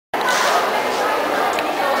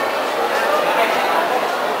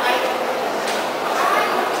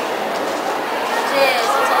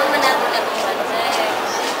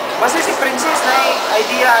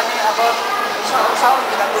sahon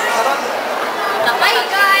kita tulong karon. Tapay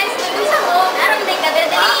guys, nag-usa ko. Aram din ka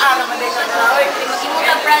dali. Naman din ka na oy.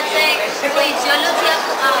 Mag-imuta project. Uy, geology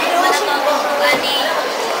ako. Manatong ani.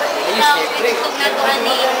 Ikaw, itutog na to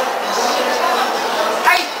ani.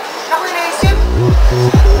 Ay! Ako yung naisip!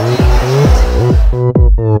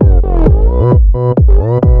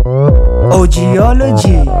 Oh,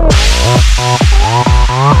 Geology.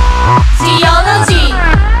 Geology.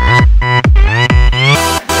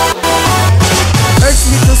 Earth's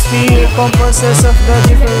lithosphere composes of the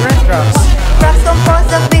different rocks. Rocks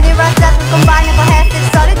composed of minerals that will combine and cohesive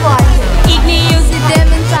solid ones. Igneous,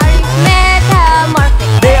 sedimentary, metamorphic.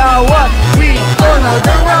 They are what we call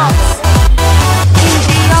the rocks. In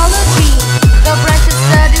geology, the branch of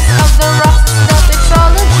studies of the rocks is the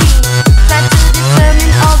petrology. Try to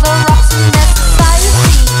determine all the rocks in the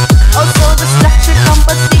society. Also the structure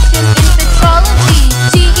composition in petrology.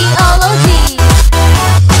 Geology.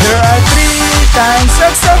 There are 3 kinds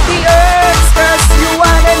rocks of the earth. Cause you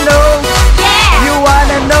wanna know. Yeah! You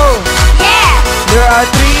wanna know. Yeah! There are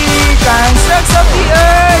 3 kinds rocks of the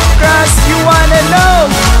earth. Cause you wanna know.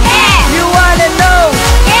 Yeah! You wanna know.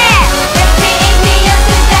 Yeah! It's the igneous,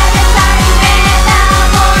 sedimentary,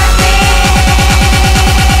 metamorphic.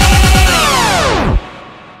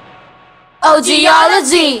 Oh,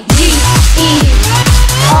 geology.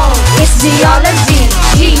 G-E-O, it's geology.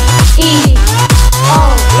 G-E-O,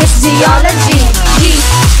 it's geology.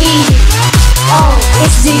 G-E-O,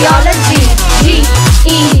 it's geology.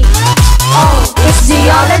 G-E-O, it's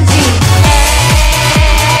geology.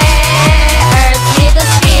 Earth,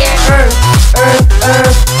 lithosphere. Earth, earth,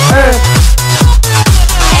 earth, earth.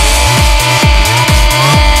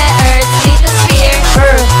 Earth, lithosphere.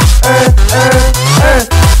 Earth, earth, earth, earth.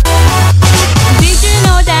 Did you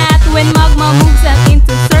know that when magma moves up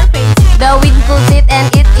into surface, the wind pulls it and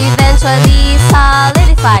it eventually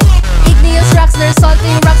solidifies? Igneous rocks, they're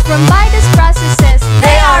salting rocks from by these processes.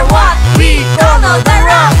 They are what we call the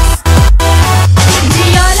rocks.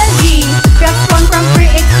 Geology. Rocks formed from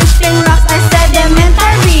pre-existing rocks are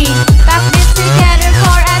sedimentary. Pack this together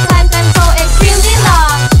for a time so extremely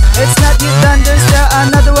long. It's not you done, there's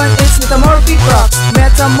another one, it's metamorphic rocks.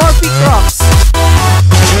 Metamorphic rocks.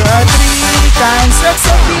 There are 3 kinds rocks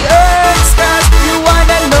of the earth. Cause you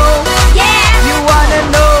wanna know. Yeah! You wanna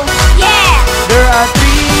know. Yeah! There are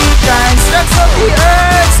 3 kinds rocks of the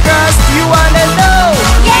earth. Cause you wanna know.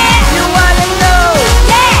 Yeah! You wanna know.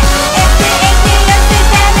 Yeah! It's the igneous,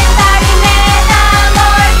 sedimentary, metamorphic.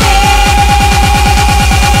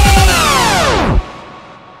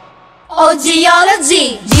 Oh,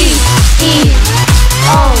 geology.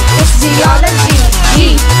 G-E-O, it's geology.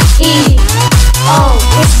 G-E-O,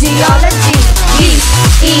 it's geology.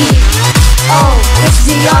 G-E-O, it's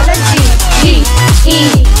geology.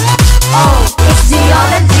 G-E-O, it's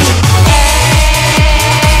geology.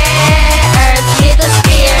 Earth,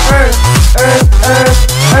 lithosphere. Earth, earth, earth,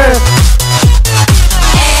 earth.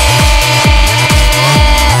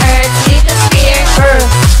 Earth, lithosphere. Earth,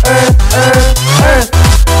 earth, earth, earth.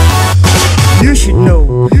 You should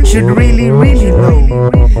know, should really, really know.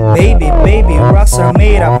 Baby, baby, rocks are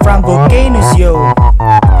made up from volcanoes, yo.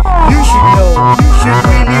 You should know, should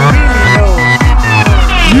really, really know.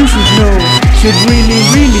 You should know, should really,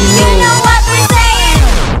 really You know. know what we're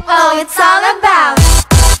saying? Oh, it's all about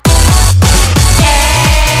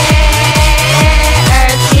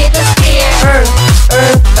Earth, lithosphere. Earth,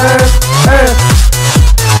 earth, earth, earth.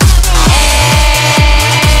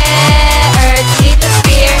 Earth,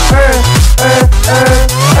 lithosphere. Earth, earth,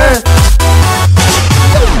 earth, earth.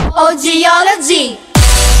 Oh, geology.